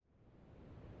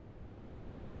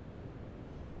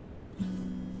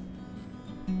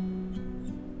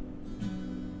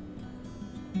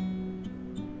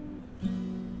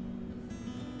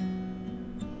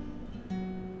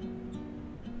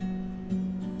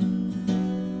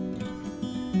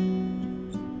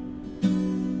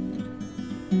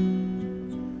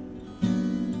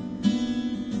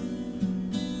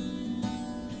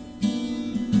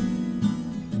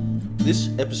This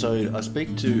episode, I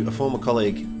speak to a former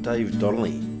colleague, Dave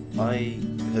Donnelly. I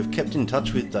have kept in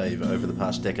touch with Dave over the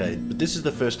past decade, but this is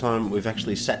the first time we've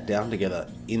actually sat down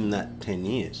together in that 10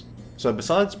 years. So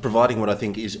besides providing what I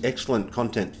think is excellent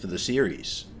content for the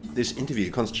series, this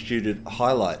interview constituted a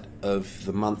highlight of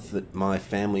the month that my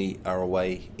family are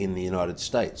away in the United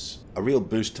States. A real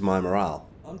boost to my morale.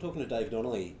 I'm talking to Dave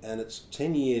Donnelly, and it's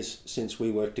 10 years since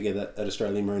we worked together at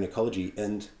Australian Marine Ecology,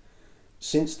 and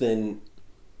since then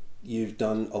you've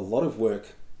done a lot of work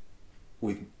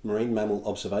with marine mammal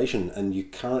observation, and you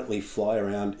currently fly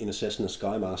around in a Cessna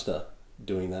Skymaster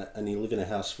doing that, and you live in a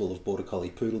house full of Border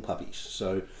Collie poodle puppies.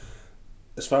 So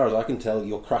as far as I can tell,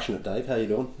 you're crushing it, Dave. How you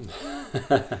doing?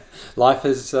 Life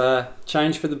has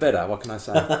changed for the better. What can I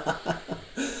say?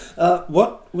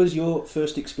 What was your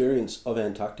first experience of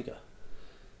Antarctica?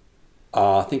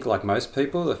 I think like most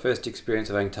people, the first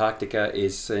experience of Antarctica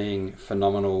is seeing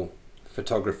phenomenal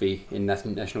photography in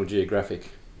National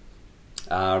Geographic,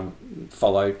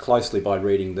 followed closely by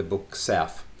reading the book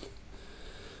South.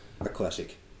 A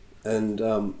classic. And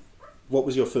what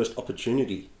was your first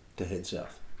opportunity to head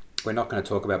south? We're not going to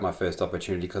talk about my first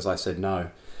opportunity because I said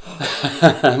no.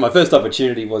 My first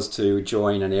opportunity was to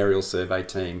join an aerial survey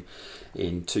team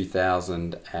in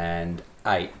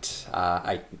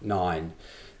 2008-9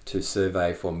 to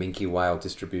survey for minke whale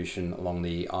distribution along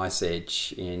the ice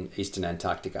edge in eastern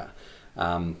Antarctica.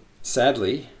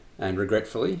 Sadly and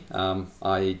regretfully,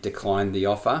 I declined the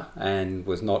offer and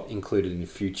was not included in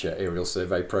future aerial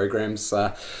survey programs.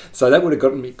 So that would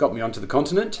have got me onto the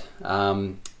continent.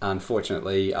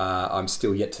 Unfortunately, I'm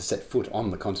still yet to set foot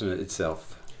on the continent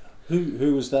itself.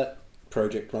 Who was that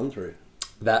project run through?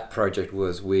 That project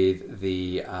was with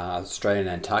the Australian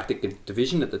Antarctic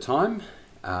Division at the time,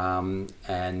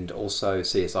 and also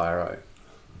CSIRO.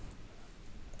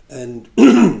 And,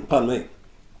 pardon me,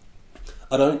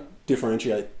 I don't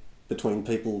differentiate between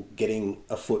people getting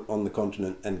a foot on the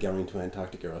continent and going to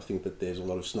Antarctica. I think that there's a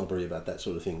lot of snobbery about that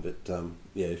sort of thing. But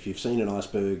if you've seen an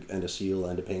iceberg and a seal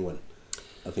and a penguin,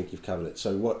 I think you've covered it.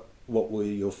 So what were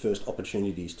your first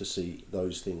opportunities to see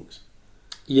those things?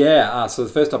 So the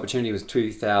first opportunity was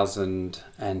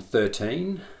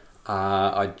 2013.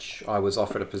 I was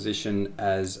offered a position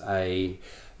as a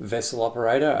vessel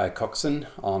operator, a coxswain,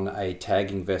 on a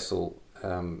tagging vessel.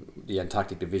 The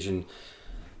Antarctic Division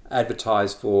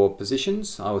advertised for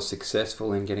positions. I was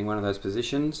successful in getting one of those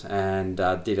positions and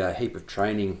did a heap of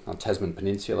training on Tasman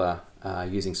Peninsula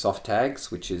using soft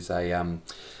tags, which is a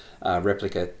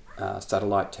replica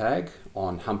satellite tag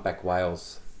on humpback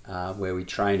whales, where we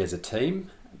trained as a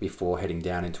team before heading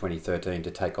down in 2013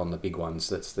 to take on the big ones.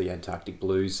 That's the Antarctic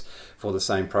Blues for the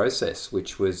same process,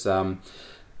 which was a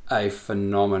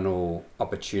phenomenal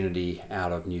opportunity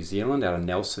out of New Zealand, out of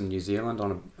Nelson, New Zealand,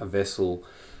 on a vessel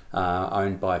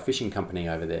owned by a fishing company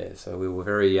over there. So we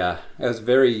were it was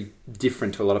very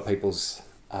different to a lot of people's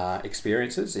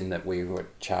experiences, in that we were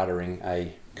chartering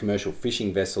a commercial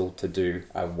fishing vessel to do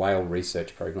a whale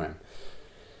research program.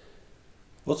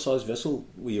 What size vessel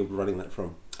were you running that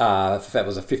from? That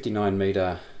was a 59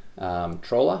 metre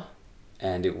trawler,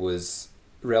 and it was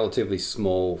relatively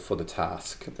small for the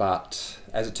task, but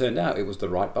as it turned out, it was the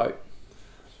right boat.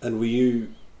 And were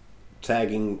you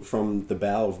tagging from the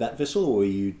bow of that vessel, or were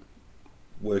you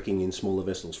working in smaller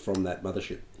vessels from that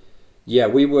mothership? Yeah,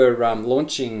 we were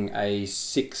launching a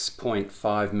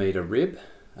 6.5 metre rib,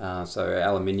 so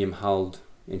aluminium hulled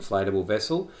inflatable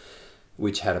vessel,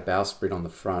 which had a bowsprit on the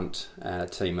front and a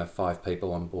team of 5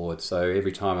 people on board. So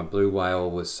every time a blue whale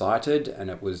was sighted and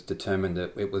it was determined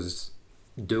that it was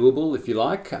doable, if you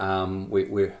like,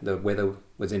 the weather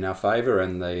was in our favour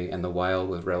and the whale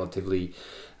was relatively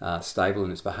stable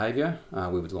in its behaviour,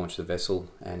 we would launch the vessel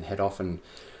and head off and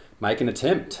make an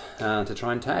attempt to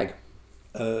try and tag.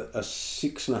 A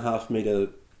 6.5 metre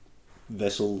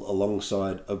vessel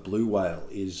alongside a blue whale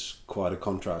is quite a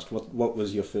contrast. What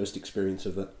was your first experience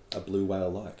of a blue whale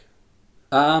like?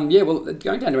 Going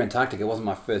down to Antarctica wasn't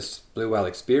my first blue whale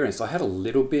experience. I had a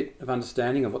little bit of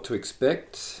understanding of what to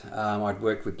expect. I'd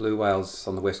worked with blue whales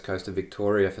on the west coast of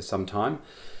Victoria for some time,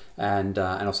 and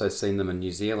also seen them in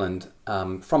New Zealand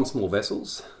from small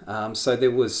vessels. So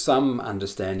there was some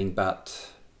understanding,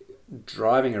 but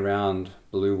driving around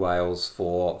blue whales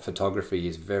for photography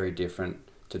is very different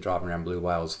to driving around blue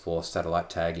whales for satellite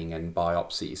tagging and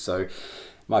biopsy. So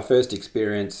my first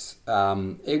experience,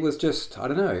 it was just, I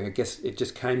don't know, I guess it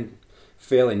just came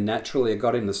fairly naturally. I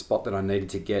got in the spot that I needed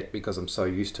to get because I'm so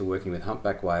used to working with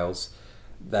humpback whales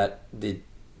that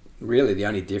really the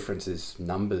only difference is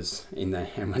numbers and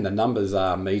when the numbers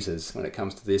are meters when it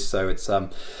comes to this. So it's a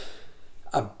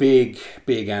big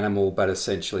animal, but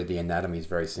essentially the anatomy is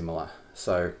very similar.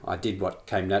 So I did what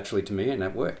came naturally to me, and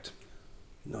it worked.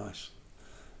 Nice.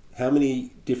 How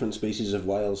many different species of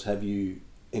whales have you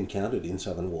encountered in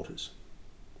southern waters?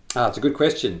 It's a good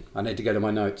question. I need to go to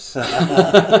my notes. There's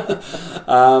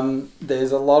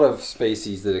a lot of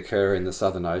species that occur in the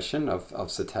Southern Ocean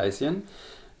of cetacean,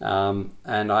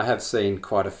 and I have seen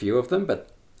quite a few of them, but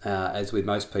as with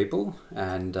most people,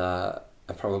 and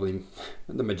probably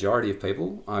the majority of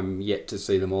people, I'm yet to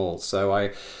see them all. So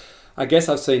I guess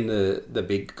I've seen the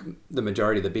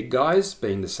majority of the big guys,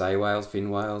 being the sei whales, fin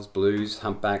whales, blues,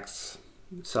 humpbacks,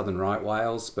 southern right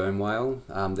whales, sperm whale.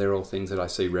 They're all things that I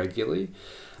see regularly.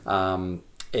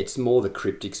 It's more the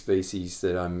cryptic species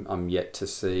that I'm yet to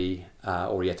see,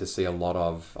 or yet to see a lot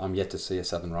of. I'm yet to see a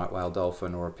southern right whale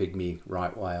dolphin or a pygmy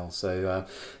right whale. So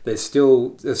there's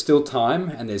still time,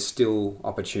 and there's still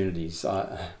opportunities.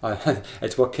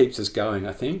 It's what keeps us going,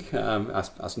 I think,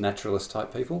 us naturalist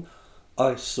type people.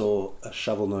 I saw a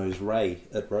shovel-nosed ray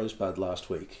at Rosebud last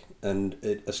week, and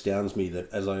it astounds me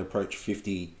that as I approach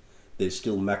 50, there's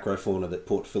still macrofauna that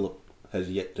Port Phillip has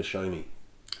yet to show me.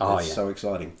 It's so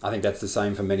exciting. I think that's the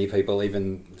same for many people,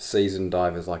 even seasoned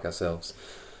divers like ourselves.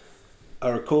 I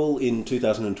recall in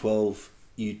 2012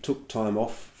 you took time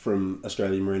off from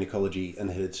Australian Marine Ecology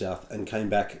and headed south and came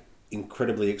back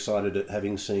incredibly excited at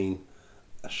having seen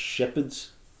a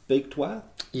shepherd's beaked whale.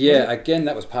 Yeah, again,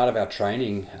 that was part of our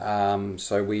training.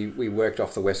 So we worked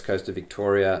off the west coast of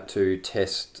Victoria to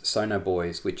test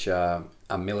sonobuoys, which are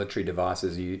military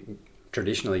devices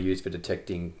traditionally used for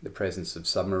detecting the presence of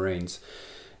submarines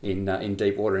in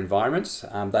deep water environments.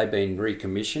 They've been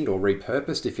recommissioned or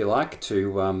repurposed, if you like,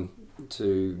 to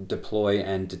deploy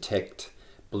and detect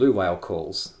blue whale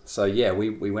calls. So yeah,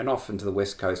 we went off into the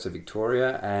west coast of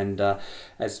Victoria, and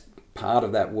as part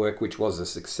of that work, which was a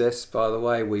success, by the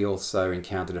way, we also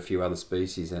encountered a few other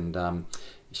species, and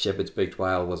shepherd's beaked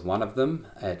whale was one of them.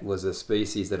 It was a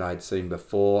species that I'd seen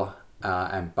before,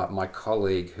 but my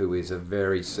colleague, who is a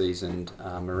very seasoned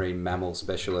marine mammal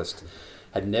specialist,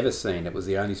 had never seen. It was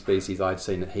the only species I'd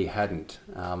seen that he hadn't.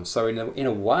 So in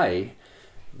a way,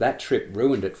 that trip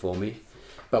ruined it for me,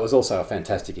 but it was also a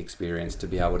fantastic experience to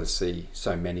be able to see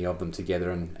so many of them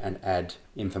together and add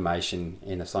information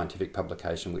in a scientific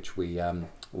publication, which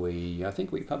I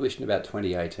think we published in about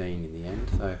 2018 in the end.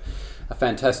 So a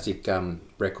fantastic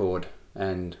record,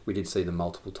 and we did see them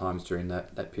multiple times during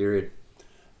that period.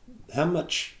 How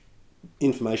much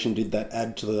information did that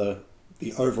add to the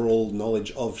overall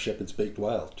knowledge of shepherd's beaked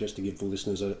whale, just to give the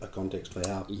listeners a context for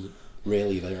how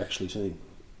rarely they're actually seen?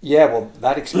 Yeah, well,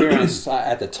 that experience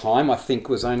at the time, I think,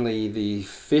 was only the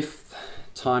 5th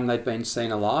time they'd been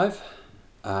seen alive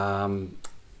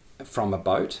from a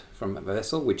boat, from a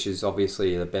vessel, which is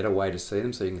obviously a better way to see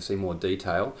them, so you can see more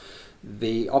detail.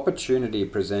 The opportunity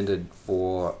presented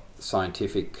for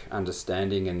scientific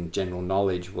understanding and general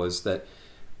knowledge was that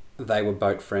they were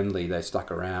boat friendly. They stuck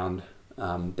around.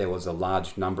 There was a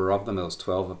large number of them. There was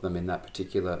 12 of them in that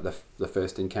particular, the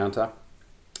first encounter.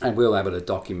 And we were able to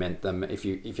document them, if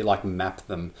you like, map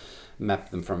them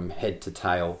from head to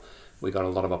tail. We got a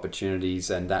lot of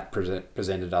opportunities, and that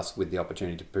presented us with the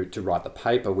opportunity to write the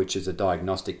paper, which is a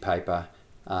diagnostic paper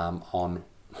on,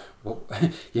 well,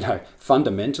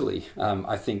 fundamentally,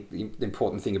 I think the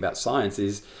important thing about science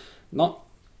is not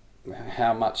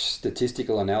how much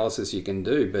statistical analysis you can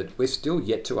do, but we're still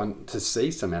yet to see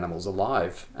some animals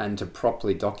alive and to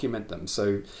properly document them.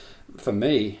 So for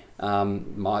me,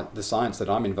 the science that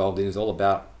I'm involved in is all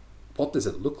about, what does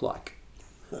it look like?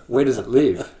 Where does it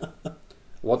live?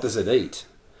 What does it eat?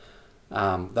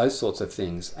 Those sorts of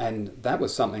things. And that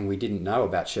was something we didn't know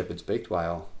about shepherd's beaked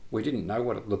whale. We didn't know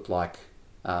what it looked like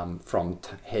from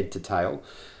head to tail.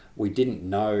 We didn't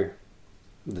know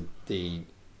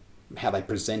how they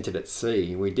presented at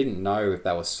sea. We didn't know if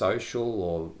they were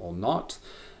social or not.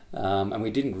 And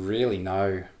we didn't really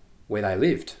know where they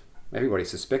lived. Everybody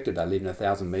suspected they lived in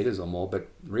 1,000 metres or more, but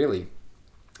really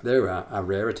they're a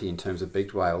rarity in terms of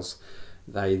beaked whales.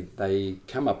 They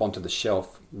come up onto the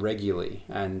shelf regularly,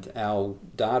 and our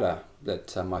data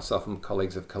that myself and my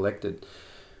colleagues have collected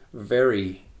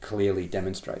very clearly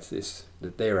demonstrates this,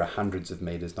 that there are hundreds of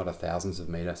metres, not thousands of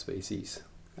metre species.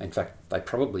 In fact, they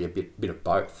probably a bit of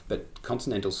both, but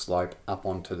continental slope up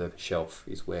onto the shelf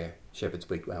is where shepherd's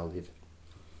beaked whale live.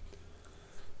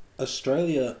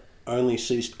 Australia only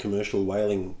ceased commercial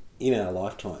whaling in our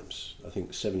lifetimes. I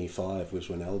think 75 was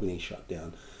when Albany shut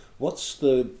down. What's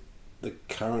the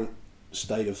current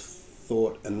state of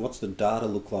thought, and what's the data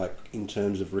look like in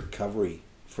terms of recovery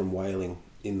from whaling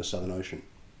in the Southern Ocean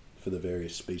for the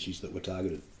various species that were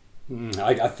targeted?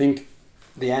 I think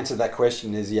the answer to that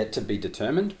question is yet to be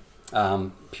determined.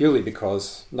 purely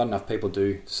because not enough people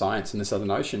do science in the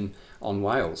Southern Ocean on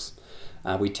whales.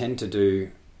 We tend to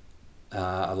do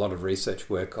a lot of research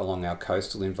work along our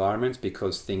coastal environments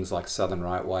because things like southern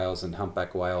right whales and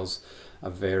humpback whales are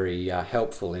very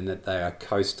helpful in that they are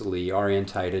coastally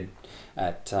orientated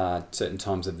at certain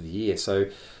times of the year. So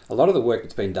a lot of the work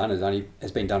that's been done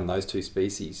has been done on those two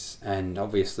species, and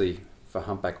obviously for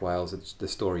humpback whales the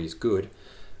story is good.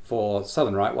 For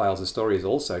southern right whales the story is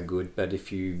also good, but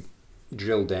if you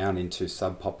drill down into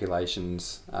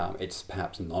subpopulations, it's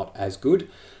perhaps not as good,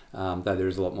 though there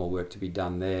is a lot more work to be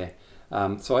done there.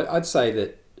 So I'd say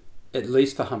that at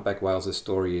least for humpback whales the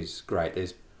story is great.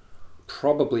 There's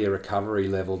probably a recovery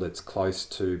level that's close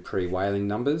to pre-whaling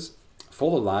numbers.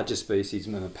 For the larger species,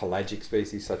 the pelagic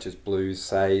species such as blues,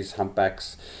 seis,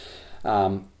 humpbacks,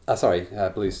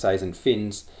 blues, seis and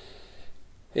fins,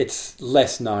 it's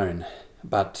less known,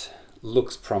 but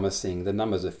looks promising. The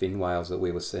numbers of fin whales that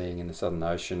we were seeing in the Southern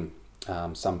Ocean,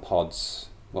 some pods,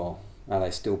 well, are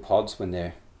they still pods when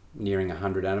they're nearing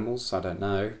 100 animals? I don't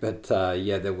know, but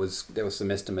there was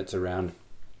some estimates around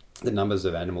the numbers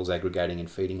of animals aggregating in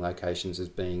feeding locations as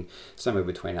being somewhere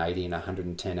between 80 and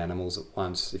 110 animals at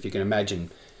once. If you can imagine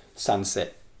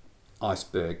sunset,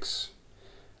 icebergs,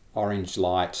 orange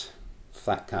light,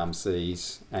 flat calm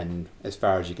seas, and as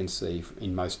far as you can see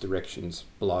in most directions,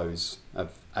 blows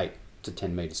of 8 to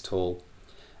 10 metres tall,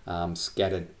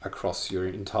 scattered across your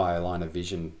entire line of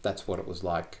vision. That's what it was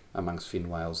like amongst fin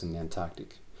whales in the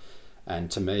Antarctic.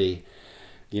 And to me,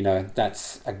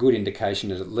 that's a good indication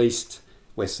that at least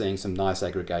we're seeing some nice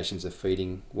aggregations of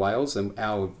feeding whales, and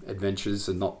our adventurers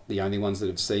are not the only ones that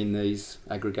have seen these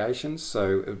aggregations.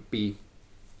 So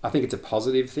I think it's a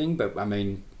positive thing, but I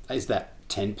mean, is that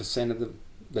 10% of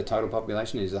the total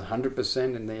population? Is it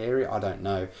 100% in the area? I don't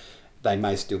know. They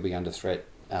may still be under threat,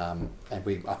 and I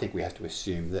think we have to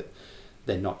assume that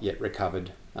they're not yet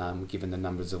recovered, given the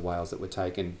numbers of whales that were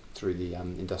taken through the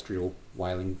industrial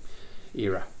whaling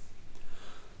era.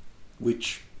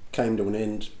 Which came to an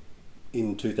end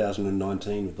in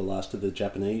 2019 with the last of the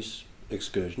Japanese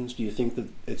excursions. Do you think that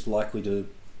it's likely to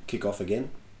kick off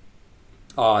again?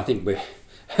 I think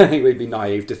we'd be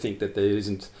naive to think that there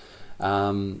isn't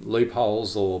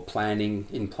loopholes or planning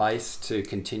in place to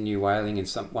continue whaling in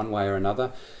one way or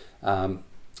another.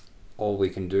 All we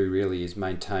can do really is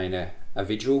maintain a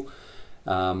vigil,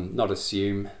 not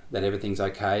assume that everything's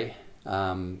okay.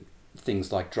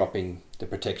 Things like dropping the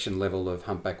protection level of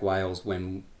humpback whales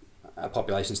when a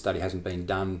population study hasn't been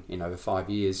done in over 5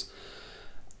 years,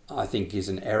 I think is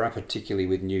an error, particularly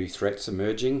with new threats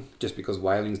emerging. Just because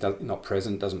whaling's not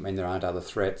present doesn't mean there aren't other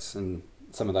threats, and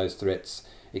some of those threats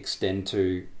extend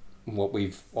to what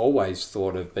we've always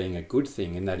thought of being a good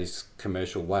thing, and that is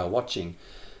commercial whale watching.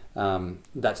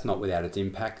 That's not without its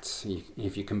impacts.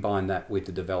 If you combine that with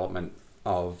the development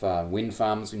of wind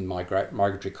farms in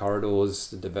migratory corridors,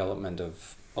 the development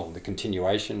the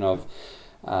continuation of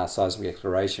seismic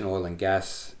exploration, oil and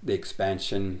gas, the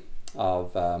expansion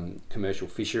of commercial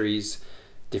fisheries,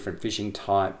 different fishing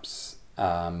types,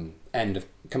 and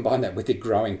combine that with the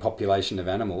growing population of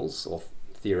animals, or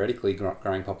theoretically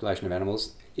growing population of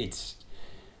animals, it's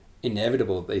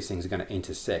inevitable that these things are going to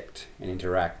intersect and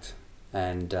interact,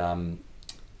 and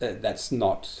that's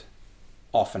not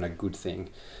often a good thing,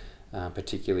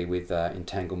 particularly with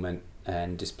entanglement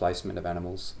and displacement of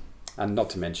animals, and not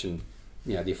to mention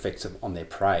the effects on their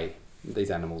prey. These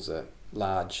animals are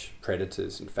large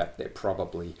predators. In fact, they're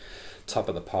probably top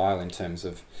of the pile in terms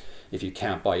of, if you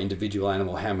count by individual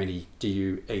animal, how many do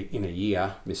you eat in a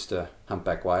year, Mr.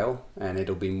 Humpback Whale, and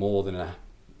it'll be more than a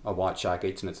white shark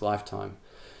eats in its lifetime.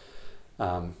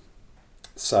 Look,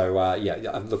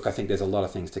 I think there's a lot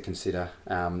of things to consider,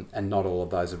 and not all of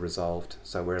those are resolved.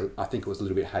 So I think it was a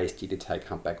little bit hasty to take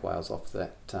humpback whales off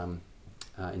that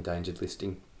endangered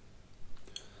listing.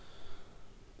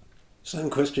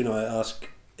 Same question I ask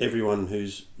everyone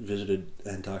who's visited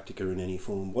Antarctica in any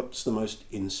form. What's the most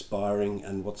inspiring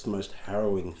and what's the most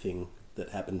harrowing thing that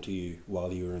happened to you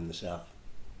while you were in the South?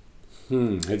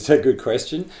 It's a good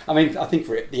question. I mean, I think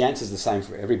the answer's the same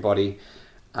for everybody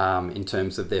in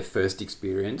terms of their first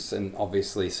experience, and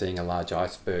obviously seeing a large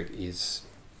iceberg is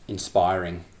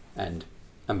inspiring and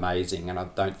amazing, and I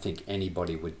don't think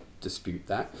anybody would dispute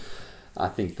that. I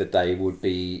think that they would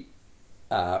be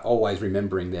always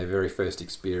remembering their very first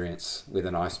experience with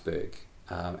an iceberg.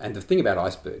 And the thing about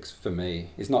icebergs, for me,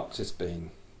 is not just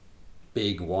being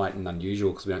big, white and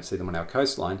unusual because we don't see them on our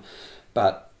coastline,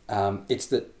 but it's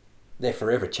that they're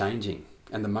forever changing.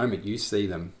 And the moment you see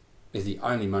them is the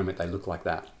only moment they look like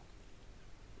that.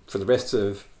 For the rest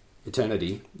of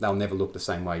eternity, they'll never look the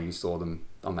same way you saw them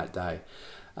on that day.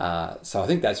 So I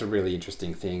think that's a really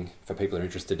interesting thing for people who are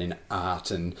interested in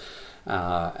art and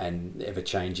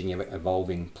ever-changing,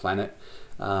 ever-evolving planet.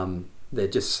 They're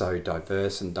just so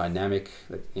diverse and dynamic,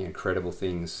 incredible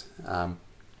things.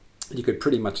 You could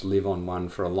pretty much live on one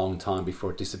for a long time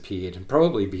before it disappeared, and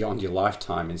probably beyond your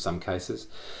lifetime in some cases.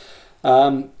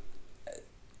 And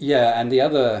the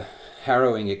other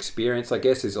harrowing experience, I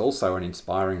guess, is also an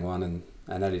inspiring one, and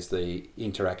that is the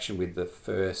interaction with the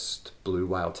first blue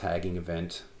whale tagging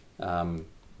event.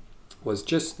 Was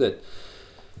just that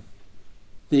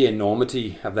the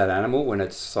enormity of that animal when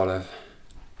it's sort of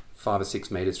 5 or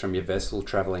 6 meters from your vessel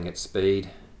travelling at speed.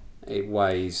 It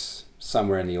weighs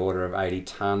somewhere in the order of 80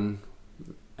 tonne.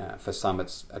 For some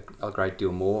it's a great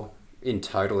deal more. In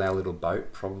total, our little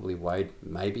boat probably weighed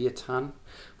maybe a tonne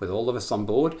with all of us on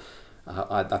board.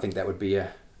 I think that would be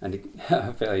a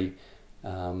fairly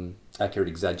accurate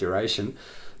exaggeration.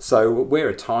 So we're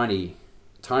a tiny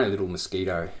little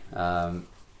mosquito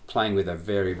playing with a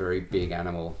very, very big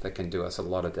animal that can do us a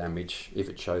lot of damage if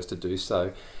it chose to do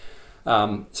so.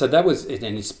 So that was an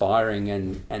inspiring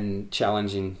and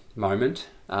challenging moment,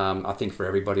 I think, for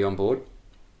everybody on board.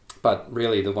 But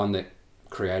really the one that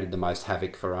created the most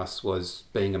havoc for us was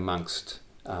being amongst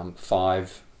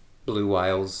 5 blue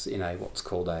whales in what's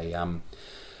called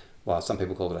some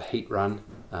people call it a heat run,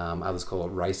 others call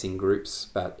it racing groups,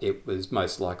 but it was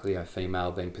most likely a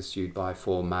female being pursued by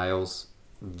 4 males,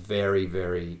 very,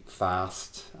 very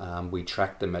fast. We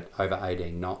tracked them at over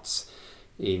 18 knots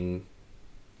in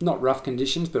not rough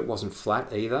conditions, but it wasn't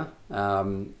flat either.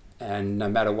 And no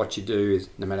matter what you do,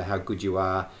 no matter how good you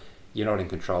are, you're not in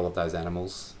control of those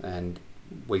animals. And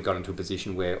we got into a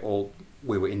position where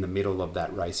we were in the middle of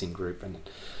that racing group, and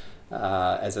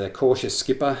as a cautious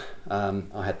skipper,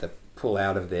 I had to pull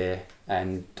out of there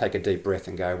and take a deep breath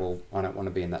and go, well, I don't want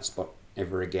to be in that spot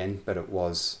ever again. But it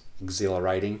was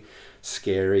exhilarating,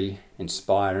 scary,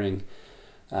 inspiring,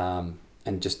 and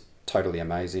just totally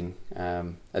amazing.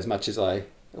 As much as I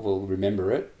will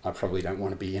remember it, I probably don't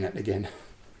want to be in it again.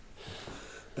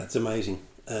 That's amazing,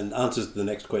 and answers the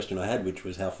next question I had, which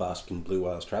was how fast can blue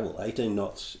whales travel? 18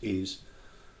 knots is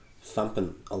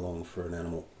thumping along for an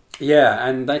animal. Yeah,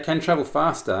 and they can travel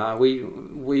faster.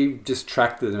 We just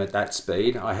tracked them at that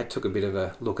speed. I took a bit of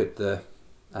a look at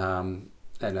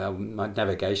my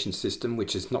navigation system,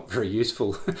 which is not very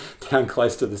useful down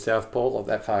close to the South Pole, or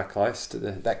that far close to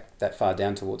that far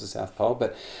down towards the South Pole.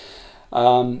 But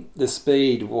the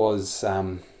speed was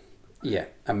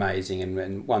amazing.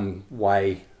 And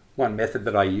one method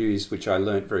that I used, which I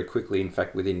learnt very quickly, in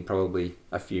fact within probably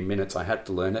a few minutes I had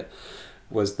to learn it,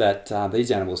 was that these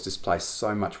animals displace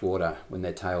so much water when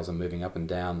their tails are moving up and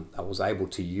down. I was able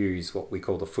to use what we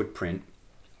call the footprint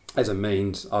as a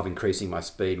means of increasing my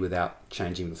speed without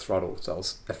changing the throttle. So I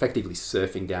was effectively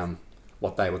surfing down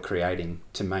what they were creating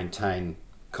to maintain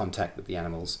contact with the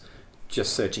animals,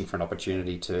 just searching for an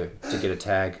opportunity to get a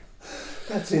tag.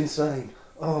 That's insane.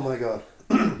 Oh my God.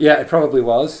 Yeah, it probably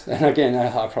was. And again,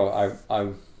 I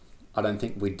don't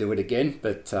think we'd do it again,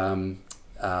 but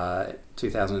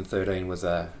 2013 was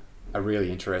a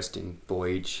really interesting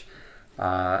voyage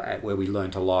where we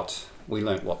learnt a lot. We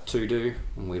learnt what to do,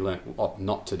 and we learnt what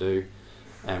not to do,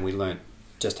 and we learnt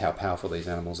just how powerful these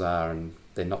animals are, and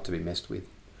they're not to be messed with.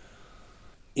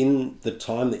 In the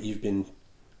time that you've been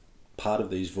part of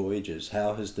these voyages,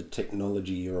 how has the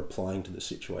technology you're applying to the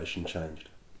situation changed?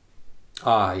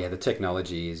 The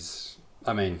technology is,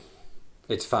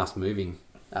 it's fast moving.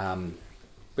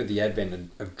 With the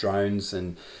advent of drones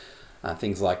and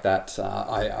things like that,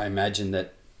 I imagine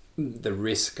that the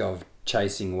risk of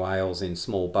chasing whales in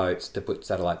small boats to put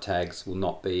satellite tags will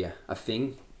not be a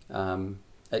thing.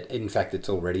 In fact, it's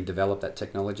already developed, that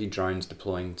technology, drones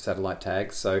deploying satellite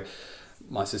tags. So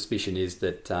my suspicion is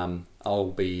that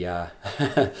I'll be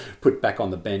put back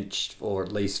on the bench, or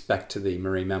at least back to the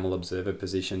marine mammal observer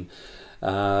position.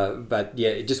 But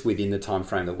yeah, just within the time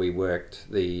frame that we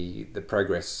worked, the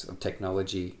progress of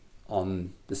technology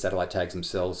on the satellite tags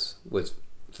themselves was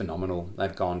phenomenal.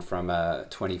 They've gone from a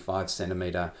 25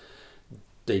 centimetre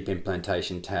deep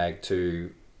implantation tag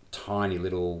to tiny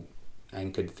little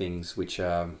anchored things which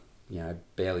are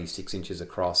barely 6 inches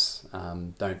across,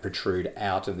 don't protrude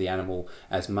out of the animal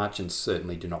as much, and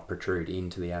certainly do not protrude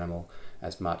into the animal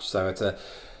as much. So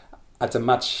it's a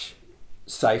much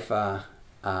safer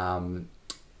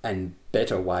and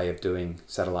better way of doing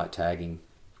satellite tagging,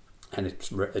 and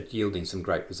it's yielding some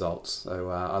great results. So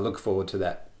I look forward to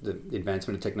the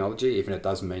advancement of technology, even if it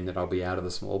does mean that I'll be out of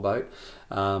the small boat.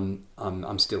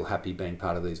 I'm still happy being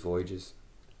part of these voyages.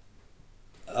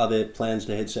 Are there plans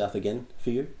to head south again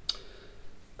for you?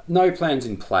 No plans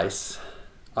in place.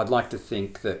 I'd like to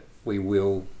think that we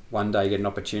will one day get an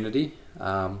opportunity.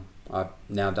 I've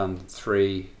now done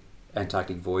 3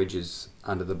 Antarctic voyages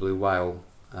under the Blue Whale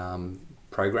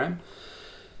program.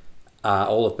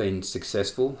 All have been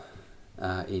successful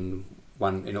in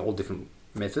all different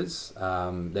methods.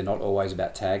 They're not always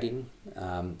about tagging.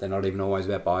 They're not even always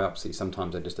about biopsy.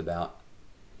 Sometimes they're just about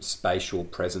spatial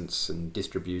presence and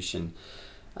distribution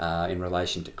in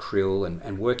relation to krill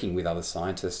and working with other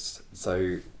scientists.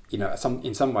 So,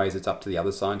 in some ways it's up to the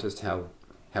other scientists how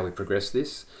we progress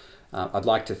this. I'd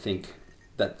like to think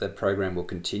that the program will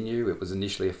continue. It was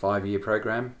initially a 5-year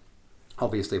program.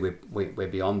 Obviously, we're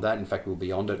beyond that. In fact, we're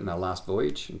beyond it in our last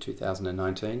voyage in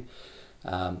 2019.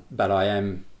 But I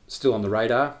am still on the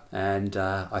radar, and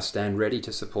I stand ready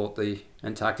to support the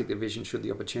Antarctic Division should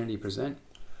the opportunity present.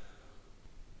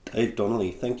 Dave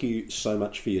Donnelly, thank you so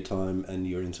much for your time and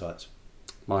your insights.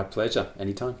 My pleasure,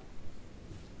 anytime.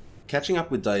 Catching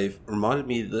up with Dave reminded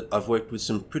me that I've worked with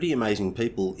some pretty amazing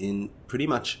people in pretty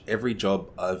much every job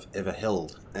I've ever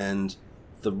held, and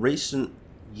the recent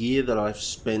year that I've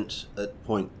spent at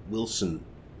Point Wilson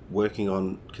working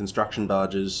on construction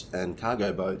barges and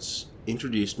cargo boats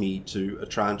introduced me to a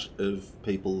tranche of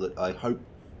people that I hope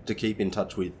to keep in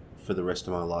touch with for the rest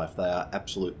of my life. They are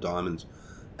absolute diamonds,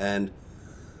 and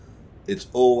it's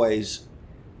always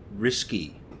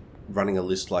risky running a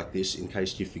list like this in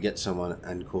case you forget someone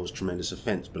and cause tremendous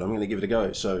offence, but I'm going to give it a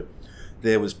go. So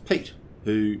there was Pete,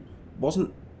 who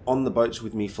wasn't on the boats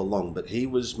with me for long, but he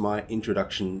was my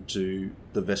introduction to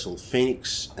the vessel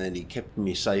Phoenix, and he kept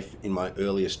me safe in my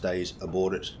earliest days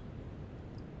aboard it.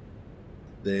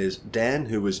 There's Dan,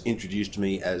 who was introduced to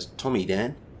me as Tommy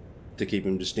Dan, to keep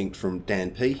him distinct from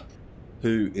Dan P,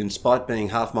 who, in spite being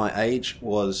half my age,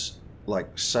 was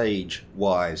like sage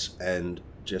wise, and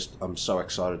just I'm so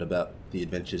excited about the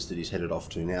adventures that he's headed off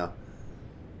to now.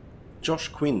 Josh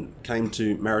Quinn came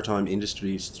to maritime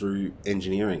industries through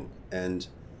engineering, and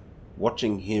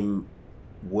watching him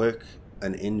work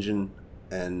an engine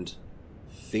and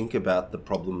think about the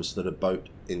problems that a boat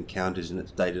encounters in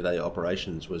its day-to-day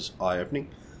operations was eye-opening.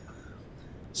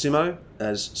 Simo,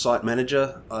 as site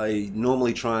manager, I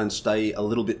normally try and stay a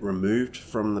little bit removed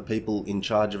from the people in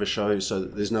charge of a show so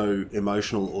that there's no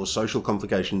emotional or social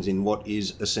complications in what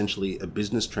is essentially a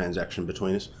business transaction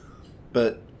between us.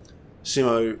 But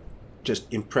Simo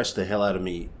just impressed the hell out of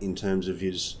me in terms of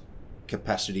his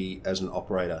capacity as an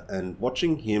operator, and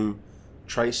watching him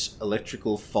trace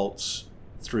electrical faults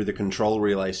through the control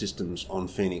relay systems on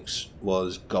Phoenix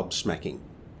was gobsmacking.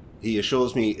 He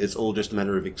assures me it's all just a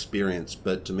matter of experience,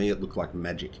 but to me it looked like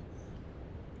magic.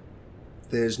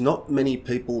 There's not many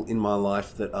people in my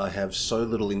life that I have so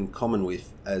little in common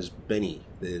with as Benny.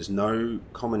 There's no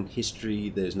common history,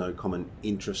 there's no common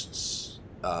interests,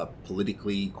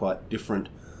 politically quite different,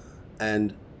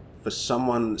 and for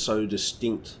someone so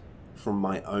distinct from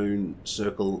my own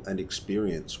circle and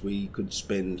experience, we could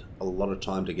spend a lot of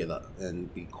time together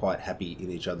and be quite happy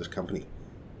in each other's company.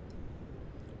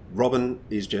 Robin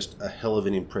is just a hell of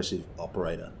an impressive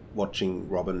operator. Watching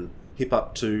Robin hip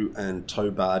up to and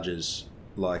tow barges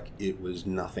like it was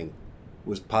nothing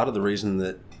was part of the reason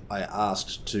that I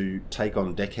asked to take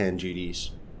on deckhand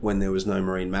duties when there was no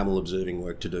marine mammal observing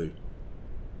work to do.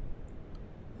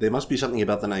 There must be something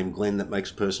about the name Glenn that makes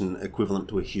a person equivalent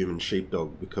to a human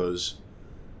sheepdog, because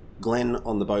Glenn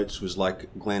on the boats was like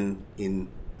Glenn in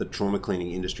the trauma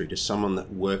cleaning industry, just someone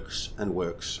that works and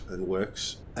works and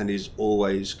works and is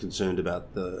always concerned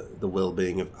about the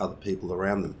well-being of other people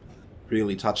around them.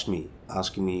 Really touched me,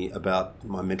 asking me about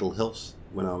my mental health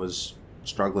when I was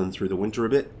struggling through the winter a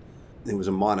bit. It was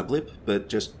a minor blip, but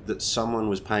just that someone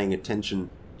was paying attention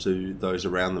to those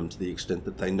around them to the extent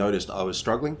that they noticed I was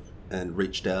struggling and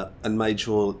reached out and made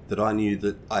sure that I knew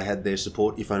that I had their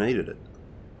support if I needed it.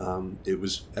 It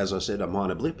was, as I said, a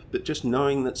minor blip, but just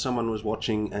knowing that someone was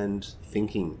watching and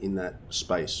thinking in that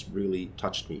space really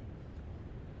touched me.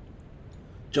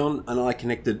 John and I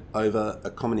connected over a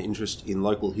common interest in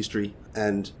local history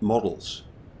and models.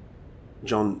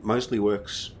 John mostly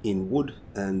works in wood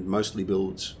and mostly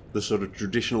builds the sort of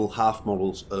traditional half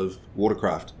models of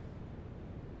watercraft.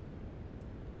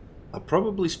 I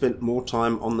probably spent more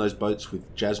time on those boats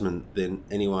with Jasmine than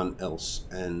anyone else,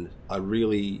 and I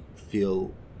really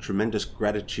feel tremendous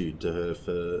gratitude to her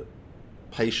for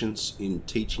patience in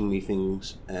teaching me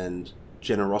things and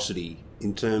generosity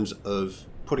in terms of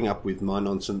putting up with my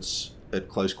nonsense at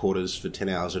close quarters for 10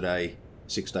 hours a day,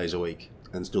 6 days a week,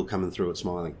 and still coming through it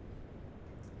smiling.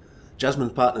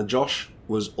 Jasmine's partner Josh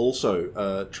was also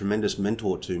a tremendous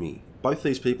mentor to me. Both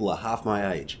these people are half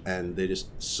my age, and they're just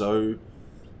so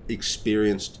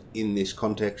experienced in this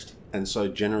context and so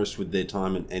generous with their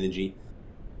time and energy.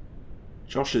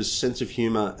 Josh's sense of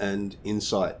humour and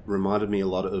insight reminded me a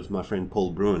lot of my friend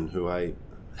Paul Bruin, who I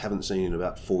haven't seen in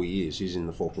about 4 years. He's in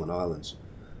the Falkland Islands.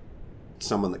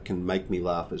 Someone that can make me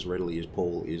laugh as readily as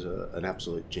Paul is an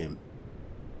absolute gem.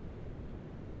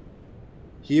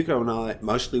 Hugo and I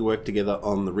mostly worked together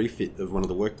on the refit of one of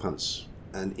the work punts,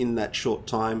 and in that short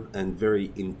time and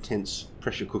very intense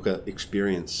pressure cooker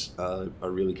experience, I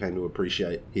really came to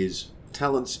appreciate his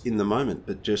talents in the moment,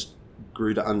 but just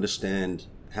grew to understand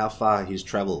how far he's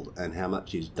travelled and how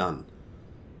much he's done.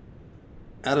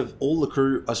 Out of all the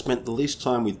crew, I spent the least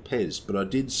time with Pez, but I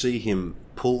did see him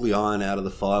pull the iron out of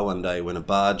the fire one day when a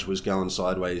barge was going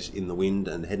sideways in the wind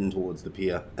and heading towards the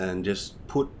pier, and just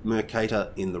put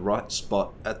Mercator in the right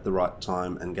spot at the right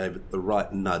time and gave it the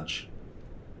right nudge.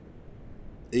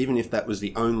 Even if that was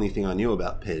the only thing I knew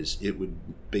about Pez, it would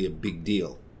be a big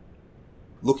deal.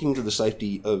 Looking to the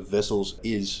safety of vessels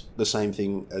is the same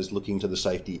thing as looking to the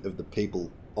safety of the people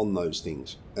on those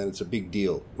things, and it's a big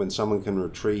deal when someone can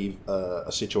retrieve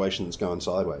a situation that's going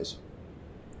sideways.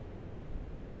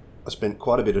 I spent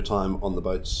quite a bit of time on the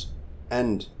boats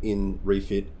and in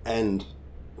refit and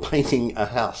painting a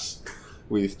house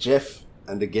with Jeff,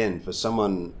 and again, for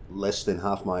someone less than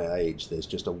half my age, there's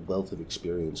just a wealth of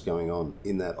experience going on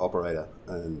in that operator,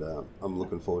 and I'm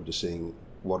looking forward to seeing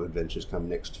what adventures come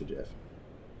next for Jeff.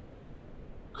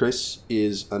 Chris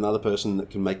is another person that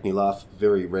can make me laugh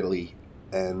very readily,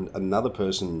 and another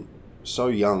person so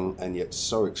young and yet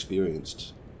so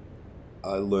experienced.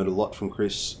 I learned a lot from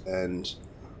Chris, and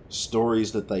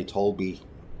stories that they told me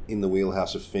in the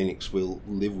wheelhouse of Phoenix will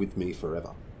live with me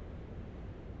forever.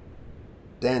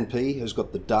 Dan P has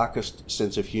got the darkest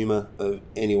sense of humour of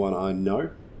anyone I know,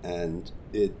 and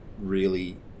it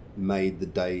really made the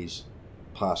days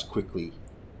pass quickly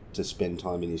to spend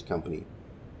time in his company.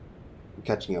 I'm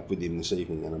catching up with him this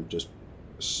evening and I'm just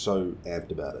so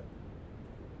amped about it.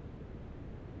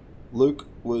 Luke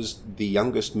was the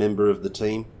youngest member of the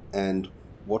team, and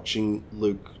watching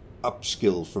Luke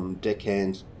upskill from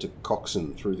deckhand to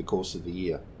coxswain through the course of the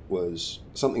year was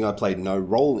something I played no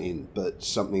role in, but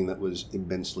something that was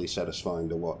immensely satisfying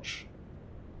to watch.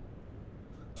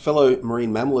 Fellow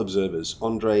marine mammal observers,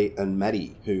 Andre and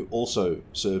Maddie, who also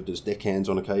served as deckhands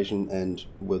on occasion and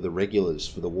were the regulars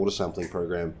for the water sampling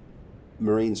program,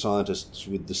 marine scientists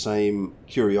with the same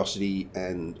curiosity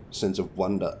and sense of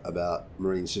wonder about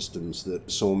marine systems that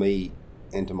saw me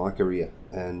enter my career,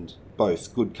 and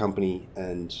both good company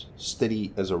and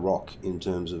steady as a rock in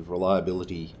terms of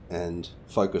reliability and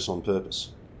focus on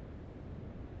purpose.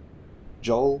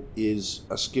 Joel is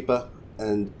a skipper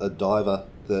and a diver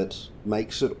that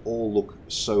makes it all look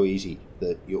so easy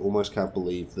that you almost can't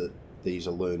believe that these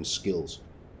are learned skills.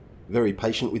 Very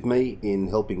patient with me in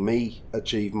helping me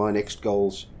achieve my next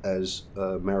goals as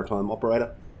a maritime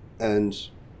operator, and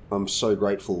I'm so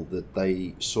grateful that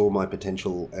they saw my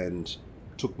potential and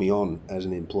took me on as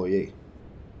an employee.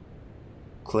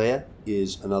 Claire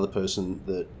is another person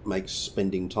that makes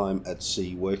spending time at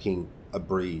sea working a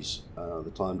breeze.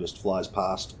 The time just flies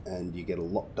past and you get a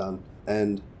lot done,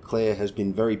 and Claire has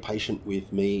been very patient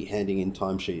with me handing in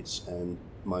timesheets, and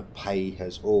my pay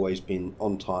has always been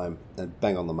on time and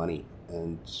bang on the money,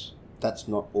 and that's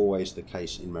not always the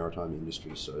case in maritime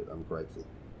industry, so I'm grateful.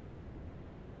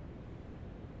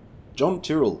 John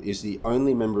Tyrrell is the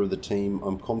only member of the team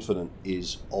I'm confident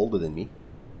is older than me,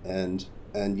 and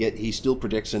yet he still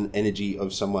projects an energy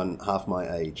of someone half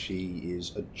my age. He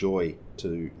is a joy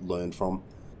to learn from.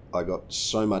 I got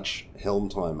so much helm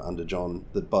time under John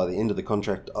that by the end of the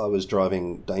contract I was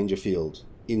driving Dangerfield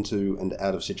into and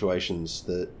out of situations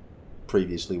that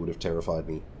previously would have terrified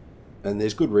me. And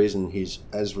there's good reason he's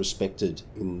as respected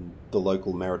in the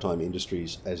local maritime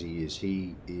industries as he is.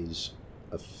 He is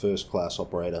a first-class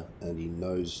operator, and he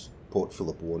knows Port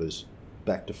Phillip waters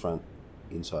back to front,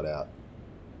 inside out.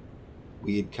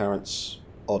 Weird currents,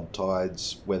 odd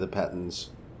tides, weather patterns.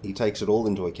 He takes it all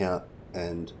into account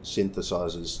and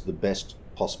synthesizes the best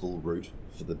possible route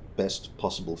for the best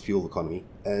possible fuel economy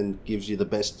and gives you the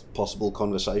best possible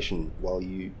conversation while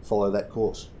you follow that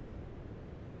course.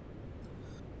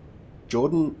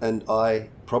 Jordan and I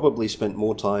probably spent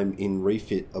more time in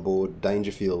refit aboard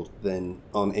Dangerfield than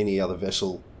on any other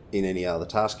vessel in any other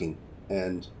tasking,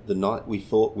 and the night we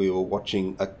thought we were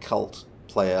watching a cult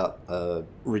play out a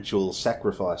ritual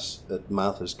sacrifice at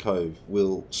Martha's Cove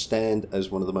will stand as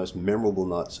one of the most memorable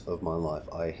nights of my life.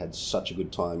 I had such a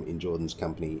good time in Jordan's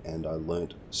company, and I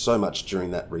learnt so much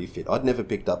during that refit. I'd never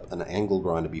picked up an angle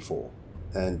grinder before,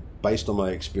 and based on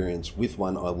my experience with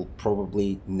one, I will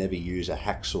probably never use a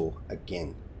hacksaw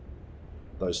again.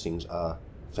 Those things are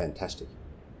fantastic.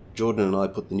 Jordan and I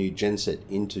put the new genset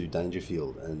into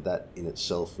Dangerfield, and that in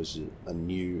itself was a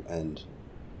new and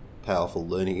powerful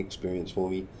learning experience for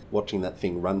me. Watching that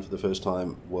thing run for the first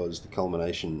time was the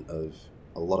culmination of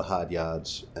a lot of hard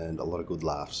yards and a lot of good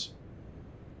laughs.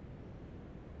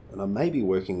 And I may be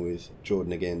working with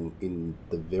Jordan again in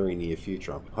the very near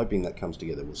future. I'm hoping that comes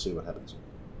together. We'll see what happens.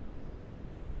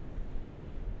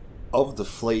 Of the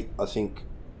fleet, I think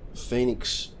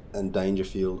Phoenix and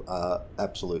Dangerfield are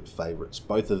absolute favourites.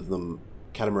 Both of them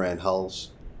catamaran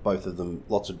hulls, both of them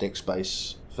lots of deck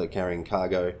space for carrying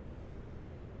cargo.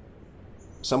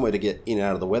 Somewhere to get in and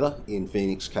out of the weather, in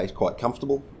Phoenix case quite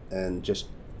comfortable, and just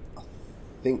I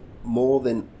think more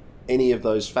than any of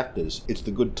those factors, it's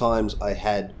the good times I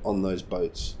had on those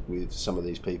boats with some of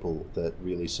these people that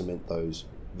really cement those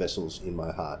vessels in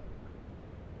my heart.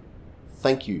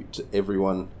 Thank you to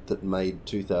everyone that made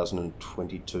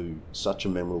 2022 such a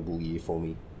memorable year for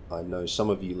me. I know some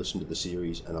of you listened to the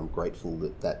series, and I'm grateful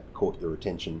that that caught your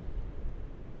attention.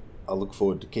 I look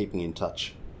forward to keeping in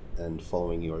touch and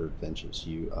following your adventures.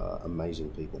 You are amazing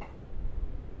people.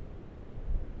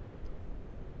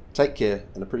 Take care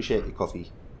and appreciate your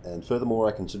coffee. And furthermore,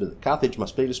 I consider that Carthage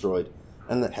must be destroyed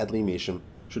and that Hadley Measham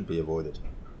should be avoided.